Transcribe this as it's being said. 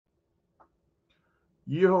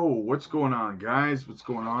Yo, what's going on, guys? What's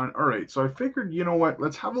going on? All right, so I figured, you know what?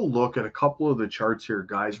 Let's have a look at a couple of the charts here,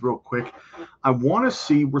 guys, real quick. I want to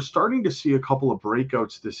see. We're starting to see a couple of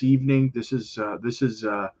breakouts this evening. This is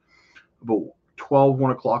about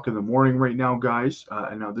 1 o'clock in the morning right now, guys.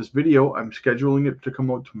 And now this video, I'm scheduling it to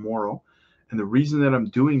come out tomorrow. And the reason that I'm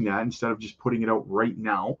doing that instead of just putting it out right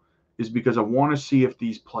now is because I want to see if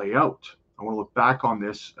these play out. I want to look back on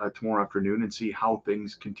this tomorrow afternoon and see how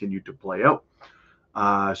things continue to play out.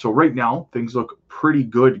 So right now, things look pretty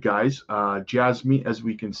good, guys. JASMY, as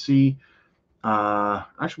we can see,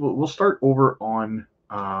 actually, we'll start over on,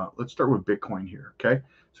 let's start with Bitcoin here, okay?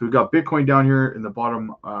 So we've got Bitcoin down here in the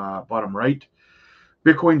bottom right.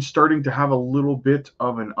 Bitcoin starting to have a little bit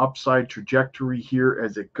of an upside trajectory here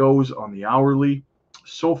as it goes on the hourly.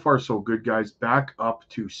 So far, so good, guys. Back up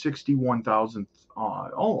to 61,000,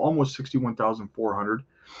 almost 61,400.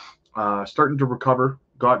 Starting to recover.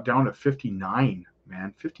 Got down to 59.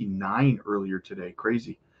 Man, 59 earlier today.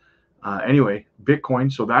 Crazy. Anyway, Bitcoin.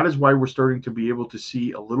 So that is why we're starting to be able to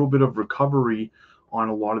see a little bit of recovery on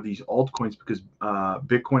a lot of these altcoins because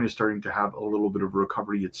Bitcoin is starting to have a little bit of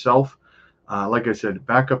recovery itself. Like I said,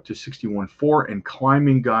 back up to 61.4 and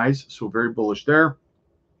climbing, guys. So very bullish there.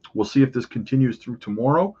 We'll see if this continues through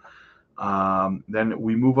tomorrow. Then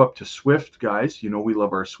we move up to Swift, guys. You know, we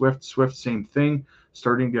love our Swift. Swift, same thing.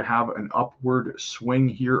 Starting to have an upward swing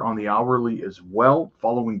here on the hourly as well,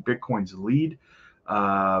 following Bitcoin's lead.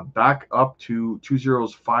 Back up to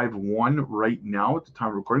 2051 right now at the time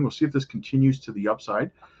of recording. We'll see if this continues to the upside.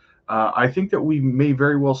 I think that we may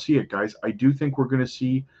very well see it, guys. I do think we're going to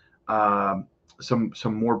see some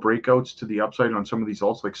more breakouts to the upside on some of these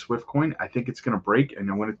alts like Swift Coin. I think it's going to break, and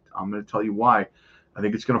I'm going to tell you why. I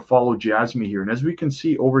think it's going to follow JASMY here. And as we can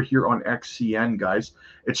see over here on XCN, guys,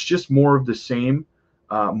 it's just more of the same,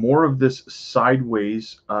 more of this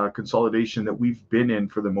sideways consolidation that we've been in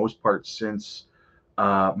for the most part since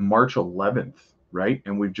March 11th, right?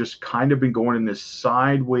 And we've just kind of been going in this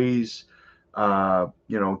sideways,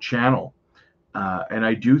 channel. And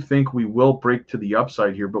I do think we will break to the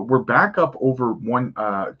upside here, but we're back up over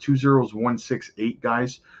 20168,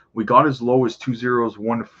 guys. We got as low as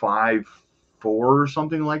 20154 or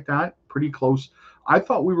something like that, pretty close. I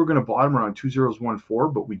thought we were going to bottom around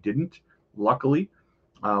 2014, but we didn't. Luckily,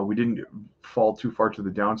 we didn't fall too far to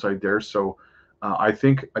the downside there. So I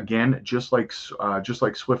think, again, just like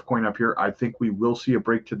Swift Coin up here, I think we will see a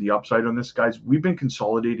break to the upside on this, guys. We've been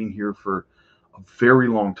consolidating here for a very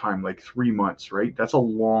long time, like 3 months, right? That's a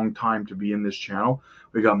long time to be in this channel.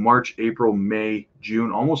 We got March, April, May,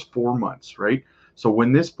 June, almost 4 months, right? So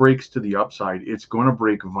when this breaks to the upside, it's going to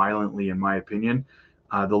break violently, in my opinion.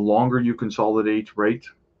 The longer you consolidate, right?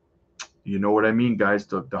 You know what I mean, guys?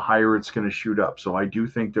 The higher it's going to shoot up. So I do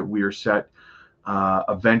think that we are set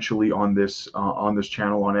eventually on this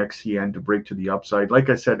channel on XCN to break to the upside. Like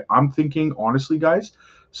I said, I'm thinking, honestly, guys,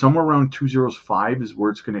 somewhere around 205 is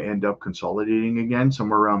where it's going to end up consolidating again.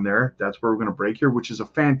 Somewhere around there. That's where we're going to break here, which is a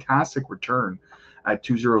fantastic return at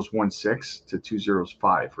 2016 to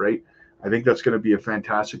 205, right? I think that's going to be a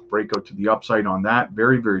fantastic breakout to the upside on that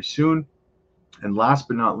very, very soon. And last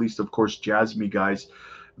but not least, of course, JASMY, guys.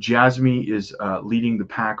 JASMY is leading the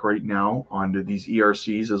pack right now on these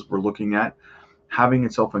ERCs as we're looking at, having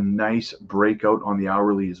itself a nice breakout on the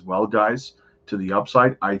hourly as well, guys, to the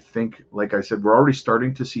upside. I think, like I said, we're already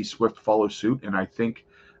starting to see Swift follow suit, and I think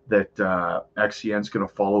that XCN is going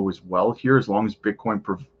to follow as well here as long as Bitcoin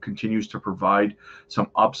continues to provide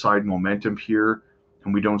some upside momentum here,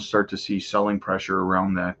 and we don't start to see selling pressure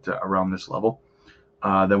around that around this level.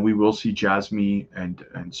 Then we will see JASMY and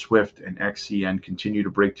Swift and XCN continue to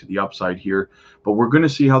break to the upside here. But we're going to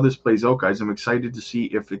see how this plays out, guys. I'm excited to see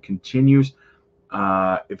if it continues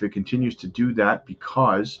to do that,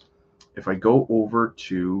 because if I go over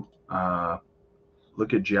to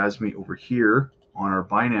look at JASMY over here on our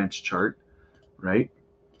Binance chart, right?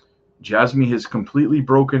 JASMY has completely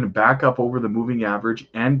broken back up over the moving average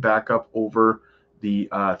and back up over the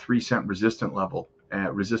 3-cent resistance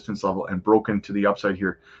level and broken to the upside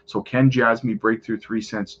here. So can JASMY break through 3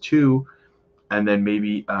 cents too? And then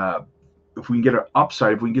maybe if we can get an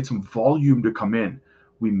upside, if we can get some volume to come in,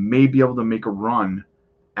 we may be able to make a run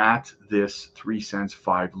at this 3 cents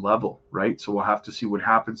 5 level, right? So we'll have to see what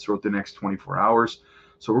happens throughout the next 24 hours.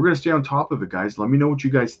 So we're going to stay on top of it, guys. Let me know what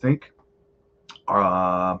you guys think.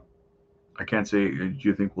 I can't say do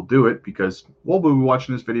you think we'll do it, because we'll be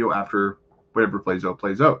watching this video after whatever plays out.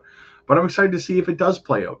 But I'm excited to see if it does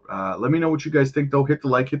play out. Let me know what you guys think, though. Hit the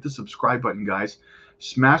like, hit the subscribe button, guys.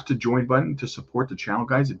 Smash the join button to support the channel,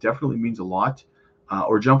 guys. It definitely means a lot.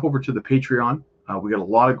 Or jump over to the Patreon We got a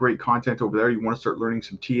lot of great content over there. You want to start learning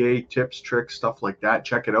some TA tips, tricks, stuff like that,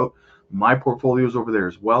 check it out. My portfolio is over there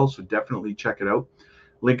as well, so definitely check it out.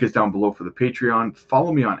 Link is down below for the Patreon.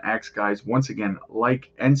 Follow me on X, guys. Once again,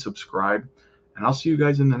 like and subscribe, and I'll see you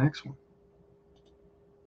guys in the next one.